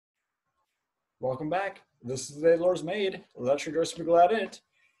Welcome back. This is the day the Lord's made. Let's rejoice and be glad in it.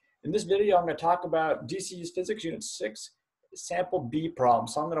 In this video, I'm going to talk about DC's Physics Unit 6 Sample B problem.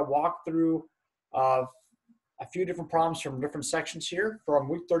 So I'm going to walk through a few different problems from different sections here from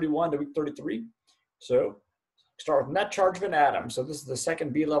week 31 to week 33. So start with net charge of an atom. So this is the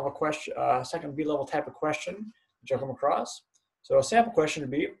second B level question, type of question which I'll come across. So a sample question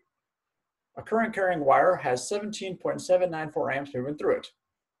would be: a current carrying wire has 17.794 amps moving through it.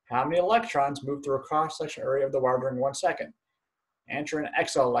 How many electrons move through a cross-section area of the wire during 1 second? Answer in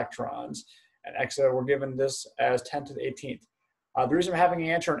exaelectrons. And exa, we're given this as 10 to the 18th. The reason we're having an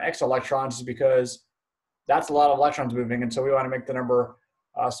answer in exaelectrons is because that's a lot of electrons moving, and so we want to make the number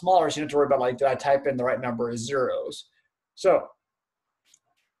smaller, so you don't have to worry about, like, did I type in the right number as zeros? So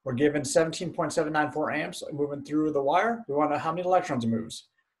we're given 17.794 amps moving through the wire. We want to know how many electrons it moves.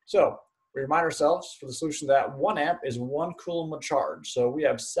 So we remind ourselves for the solution that 1 amp is 1 coulomb of charge. So we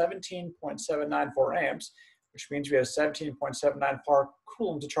have 17.794 amps, which means we have 17.794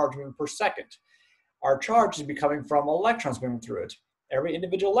 coulombs of charge moving per second. Our charge is coming from electrons moving through it. Every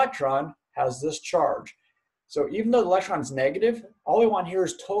individual electron has this charge. So even though the electron is negative, all we want here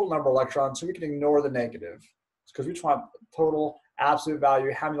is total number of electrons, so we can ignore the negative, because we just want total absolute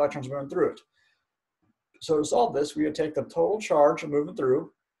value, how many electrons are moving through it. So to solve this, we would take the total charge moving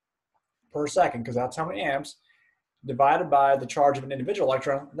through per second, because that's how many amps, divided by the charge of an individual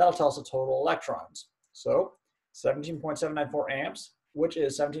electron. That'll tell us the total electrons. So 17.794 amps, which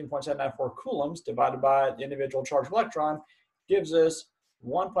is 17.794 coulombs, divided by the individual charge of electron, gives us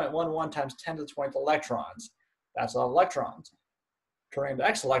 1.11 times 10 to the 20th electrons. That's a lot of electrons. Turning to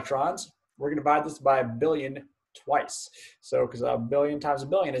exaelectrons, we're going to divide this by a billion twice. So because a billion times a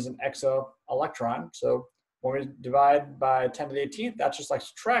billion is an exaelectron. So when we divide by 10 to the 18th, that's just like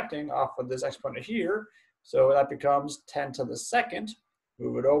subtracting off of this exponent here. So that becomes 10 to the second.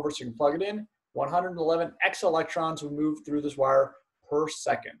 Move it over so you can plug it in. 111 exaelectrons will move through this wire per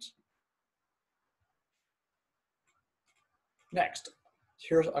second. Next,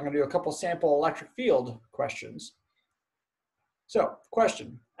 I'm going to do a couple sample electric field questions. So,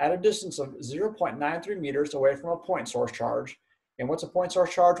 question: at a distance of 0.93 meters away from a point source charge, and what's a point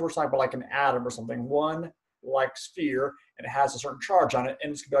source charge? We're talking about like an atom or something, one like sphere, and it has a certain charge on it,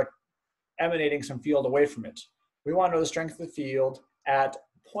 and it's going to be like emanating some field away from it. We want to know the strength of the field at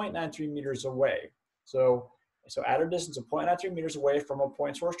 0.93 meters away. So at a distance of 0.93 meters away from a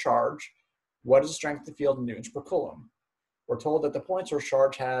point source charge, what is the strength of the field in newtons per coulomb? We're told that the point source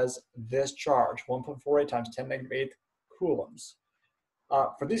charge has this charge, 1.48 times 10 to the negative 8 coulombs.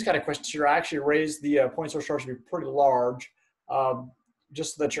 For these kind of questions here, I actually raised the point source charge to be pretty large,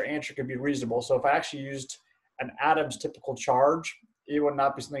 just so that your answer could be reasonable. So if I actually used an atom's typical charge, it would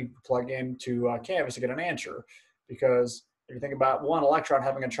not be something you could plug into Canvas to get an answer, because if you think about one electron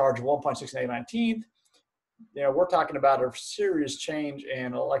having a charge of 1.619, we're talking about a serious change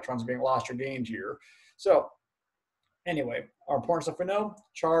in electrons being lost or gained here. So anyway, our important stuff we know: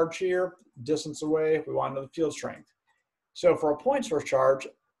 charge here, distance away, we want to know the field strength. So for a point source charge,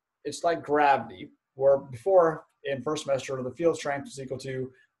 it's like gravity, where before in first semester, the field strength is equal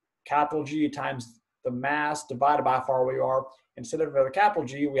to capital G times the mass divided by how far away you are. Instead of a capital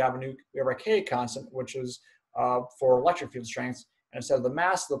G, we have a K constant, which is for electric field strengths. And instead of the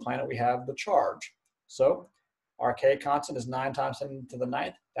mass of the planet, we have the charge. So our K constant is 9 times 10 to the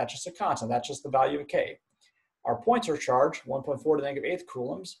 9th. That's just a constant. That's just the value of K. Our point source charge, 1.4 to the negative 8th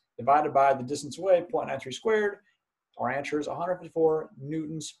coulombs, divided by the distance away, 0.93 squared. Our answer is 154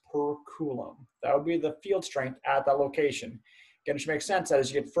 newtons per coulomb. That would be the field strength at that location. Again, it should make sense that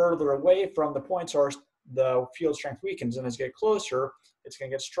as you get further away from the point source, the field strength weakens, and as you get closer, it's going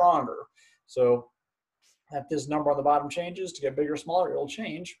to get stronger. So if this number on the bottom changes to get bigger or smaller, it will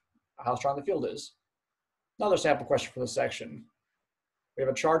change how strong the field is. Another sample question for this section. We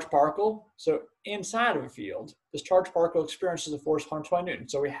have a charged particle. So inside of a field, this charged particle experiences a force of 120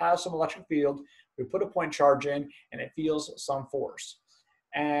 newtons. So we have some electric field, we put a point charge in, and it feels some force.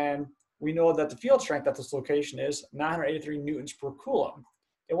 And we know that the field strength at this location is 983 newtons per coulomb.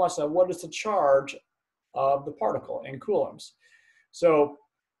 It wants to know what is the charge of the particle in coulombs. So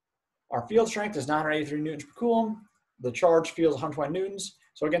our field strength is 983 newtons per coulomb. The charge feels 120 newtons.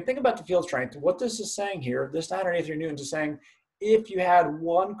 So again, think about the field strength. What this is saying here, this 983 newtons is saying if you had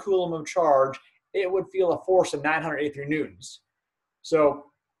 1 coulomb of charge, it would feel a force of 983 newtons. So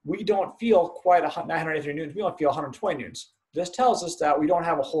we don't feel quite 983 newtons, we only feel 120 newtons. This tells us that we don't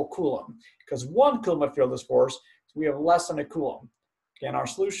have a whole coulomb, because 1 coulomb would feel this force, so we have less than a coulomb. Again, our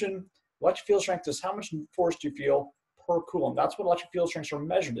solution, electric field strength is how much force do you feel per coulomb. That's what electric field strengths are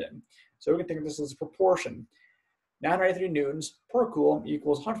measured in. So we can think of this as a proportion. 983 newtons per coulomb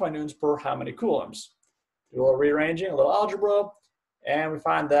equals 120 newtons per how many coulombs? Do a little rearranging, a little algebra, and we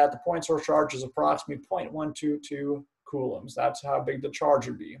find that the point source charge is approximately 0.122 coulombs. That's how big the charge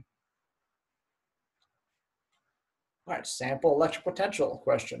would be. All right, sample electric potential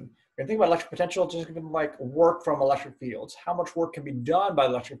question. When you think about electric potential, just like work from electric fields. How much work can be done by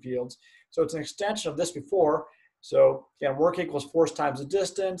electric fields? So it's an extension of this before. So again, work equals force times the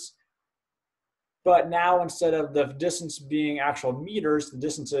distance. But now instead of the distance being actual meters, the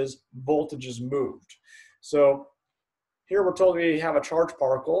distance is voltages moved. So here we're told we have a charged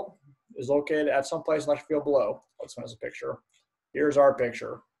particle is located at some place in the electric field below. Let's find a picture. Here's our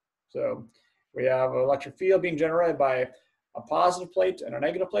picture. So we have an electric field being generated by a positive plate and a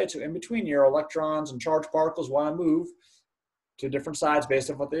negative plate. So in between here, electrons and charged particles want to move to different sides based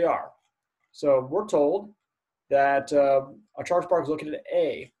on what they are. So we're told that a charged particle is located at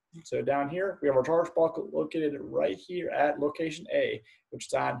A. So down here, we have our charged particle located right here at location A, which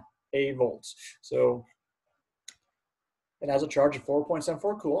is on A volts. So it has a charge of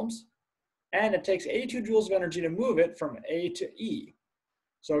 4.74 coulombs, and it takes 82 joules of energy to move it from A to E.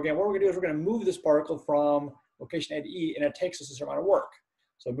 So again, what we're gonna do is we're gonna move this particle from location A to E, and it takes us a certain amount of work.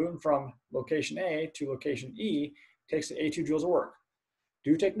 So moving from location A to location E takes 82 joules of work.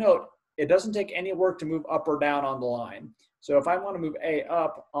 Do take note, it doesn't take any work to move up or down on the line. So if I want to move A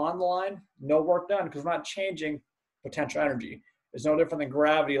up on the line, no work done because we're not changing potential energy. It's no different than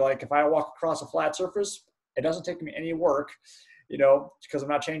gravity. Like if I walk across a flat surface, it doesn't take me any work, you know, because I'm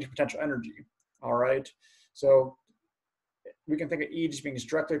not changing potential energy. All right. So we can think of E just being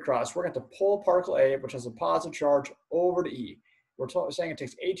directly across. We're going to pull particle A, which has a positive charge, over to E. We're saying it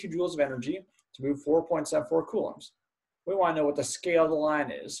takes 82 joules of energy to move 4.74 coulombs. We want to know what the scale of the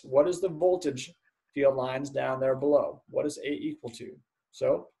line is. What is the voltage field lines down there below? What is A equal to?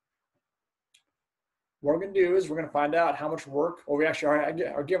 So what we're going to do is we're going to find out how much work, or we actually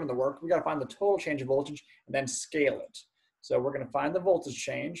are given the work. We got to find the total change of voltage and then scale it. So we're going to find the voltage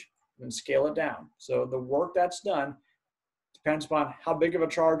change and then scale it down. So the work that's done depends upon how big of a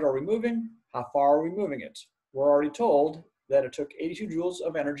charge are we moving, how far are we moving it. We're already told that it took 82 joules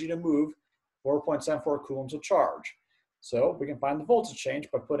of energy to move 4.74 coulombs of charge. So we can find the voltage change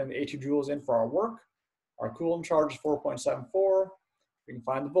by putting the 82 joules in for our work. Our coulomb charge is 4.74. We can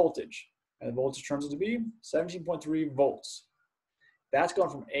find the voltage. And the voltage turns out to be 17.3 volts. That's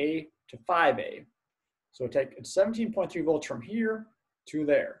going from A to 5A. So take 17.3 volts from here to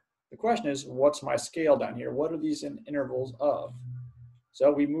there. The question is, what's my scale down here? What are these in intervals of?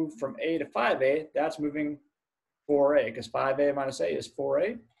 So we move from A to 5A. That's moving 4A, because 5A minus A is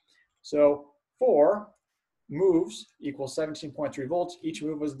 4A. So 4 moves equals 17.3 volts. Each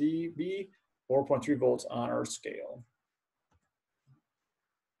move was dB, 4.3 volts on our scale.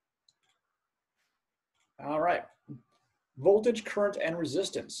 All right, voltage, current, and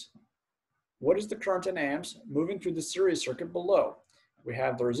resistance. What is the current in amps moving through the series circuit below? We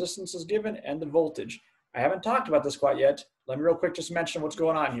have the resistance given and the voltage. I haven't talked about this quite yet. Let me real quick just mention what's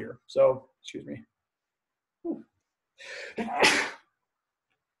going on here. So, excuse me.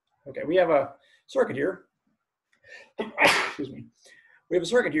 Okay, we have a circuit here. Excuse me. We have a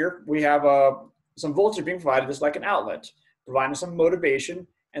circuit here. We have some voltage being provided, just like an outlet, providing some motivation.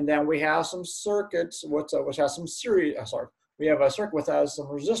 And then we have some circuits which has some series, we have a circuit with some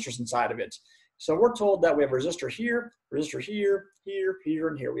resistors inside of it. So we're told that we have a resistor here, here,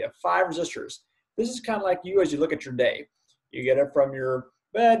 and here. We have 5 resistors. This is kind of like you as you look at your day. You get up from your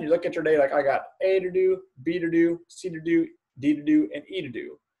bed, you look at your day like I got A to do, B to do, C to do, D to do, and E to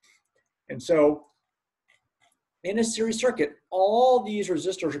do. And so in a series circuit, all these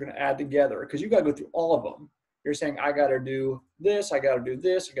resistors are going to add together because you got to go through all of them. You're saying, I got to do this, I got to do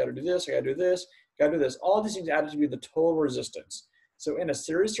this, I got to do this, I got to do this, got to do this. All these things added to be the total resistance. So in a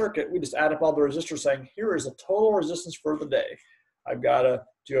series circuit, we just add up all the resistors saying, here is the total resistance for the day. I've got to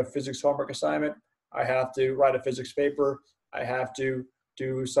do a physics homework assignment. I have to write a physics paper. I have to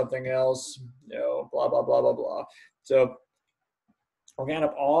do something else, you know, blah, blah, blah, blah, blah. So we're going to add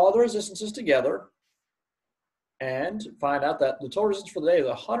up all the resistances together and find out that the total resistance for the day is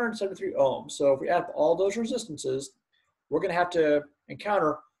 173 ohms. So if we add up all those resistances, we're going to have to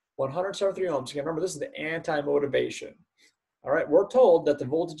encounter 173 ohms. Again, remember, this is the anti-motivation. All right, we're told that the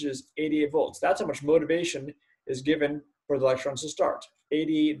voltage is 88 volts. That's how much motivation is given for the electrons to start,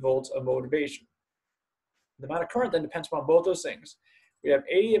 88 volts of motivation. The amount of current then depends upon both those things. We have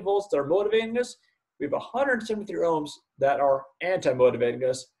 88 volts that are motivating us. We have 173 ohms that are anti-motivating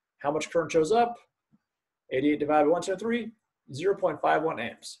us. How much current shows up? 88 divided by 173, 0.51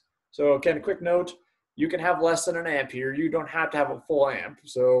 amps. So again, a quick note, you can have less than an amp here. You don't have to have a full amp.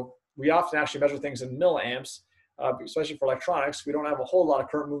 So we often actually measure things in milliamps. especially for electronics. We don't have a whole lot of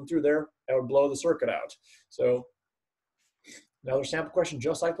current moving through there. That would blow the circuit out. So another sample question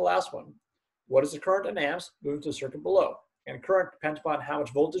just like the last one. What is the current in amps moving to the circuit below? And current depends upon how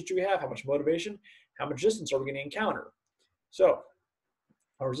much voltage do we have, how much motivation, how much distance are we going to encounter. So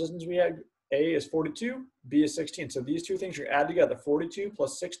our resistance we have, A is 42, B is 16. So these two things you add together, 42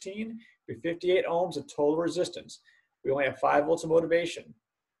 plus 16, be 58 ohms of total resistance. We only have 5 volts of motivation.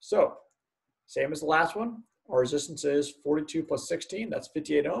 So same as the last one, our resistance is 42 plus 16, that's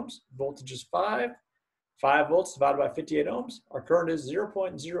 58 ohms. Voltage is 5. 5 volts divided by 58 ohms. Our current is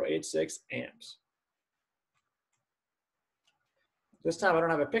 0.086 amps. This time I don't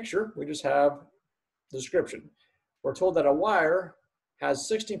have a picture, we just have the description. We're told that a wire has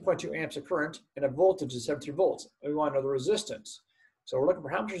 16.2 amps of current and a voltage is 73 volts. We want to know the resistance. So we're looking for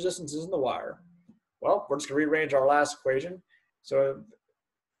how much resistance is in the wire. Well, we're just going to rearrange our last equation. So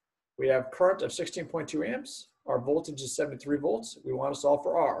we have current of 16.2 amps. Our voltage is 73 volts. We want to solve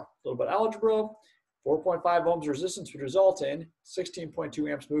for R. A little bit of algebra. 4.5 ohms resistance would result in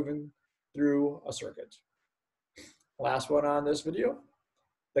 16.2 amps moving through a circuit. Last one on this video,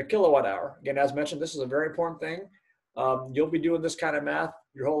 the kilowatt hour. Again, as mentioned, this is a very important thing. You'll be doing this kind of math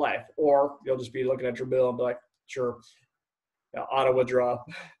your whole life, or you'll just be looking at your bill and be like, sure, auto withdraw.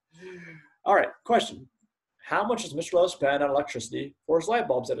 All right, question. How much does Mr. Lowe spend on electricity for his light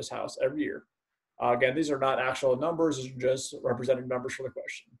bulbs at his house every year? Again, these are not actual numbers, these are just representing numbers for the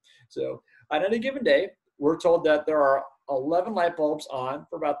question. So on any given day, we're told that there are 11 light bulbs on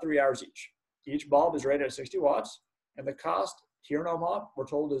for about 3 hours each. Each bulb is rated at 60 watts, and the cost here in Omaha, we're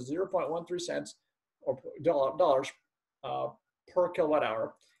told is 0.13 cents or dollars per kilowatt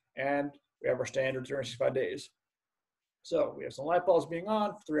hour. And we have our standard 365 days. So we have some light bulbs being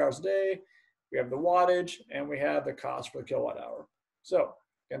on for 3 hours a day. We have the wattage, and we have the cost for the kilowatt hour. So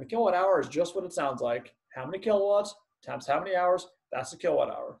again, the kilowatt hour is just what it sounds like. How many kilowatts times how many hours, that's the kilowatt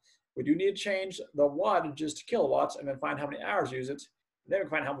hour. We do need to change the wattages to kilowatts and then find how many hours use it. And then we can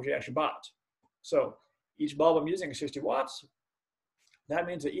find how much we actually bought. So each bulb I'm using is 60 watts. That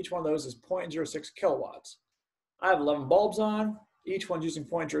means that each one of those is 0.06 kilowatts. I have 11 bulbs on. Each one's using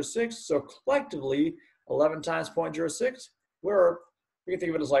 0.06. So collectively, 11 times 0.06, we can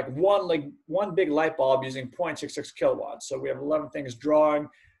think of it as like one big light bulb using 0.66 kilowatts. So we have 11 things drawing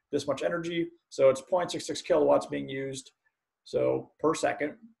this much energy. So it's 0.66 kilowatts being used per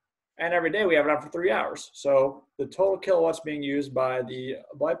second. And every day we have it on for 3 hours. So the total kilowatts being used by the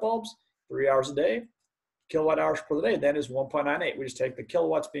light bulbs, 3 hours a day. Kilowatt hours per day then is 1.98. We just take the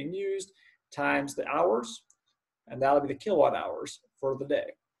kilowatts being used times the hours, and that'll be the kilowatt hours for the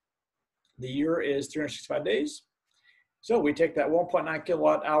day. The year is 365 days. So we take that 1.9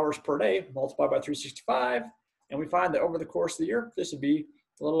 kilowatt hours per day, multiply by 365, and we find that over the course of the year, this would be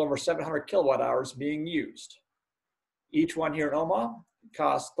a little over 700 kilowatt hours being used. Each one here in Omaha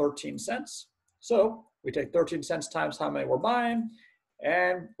costs 13 cents. So we take 13 cents times how many we're buying,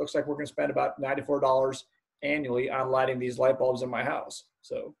 and looks like we're going to spend about $94 annually on lighting these light bulbs in my house.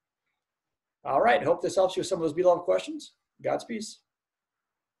 So, all right, hope this helps you with some of those below questions. God's peace.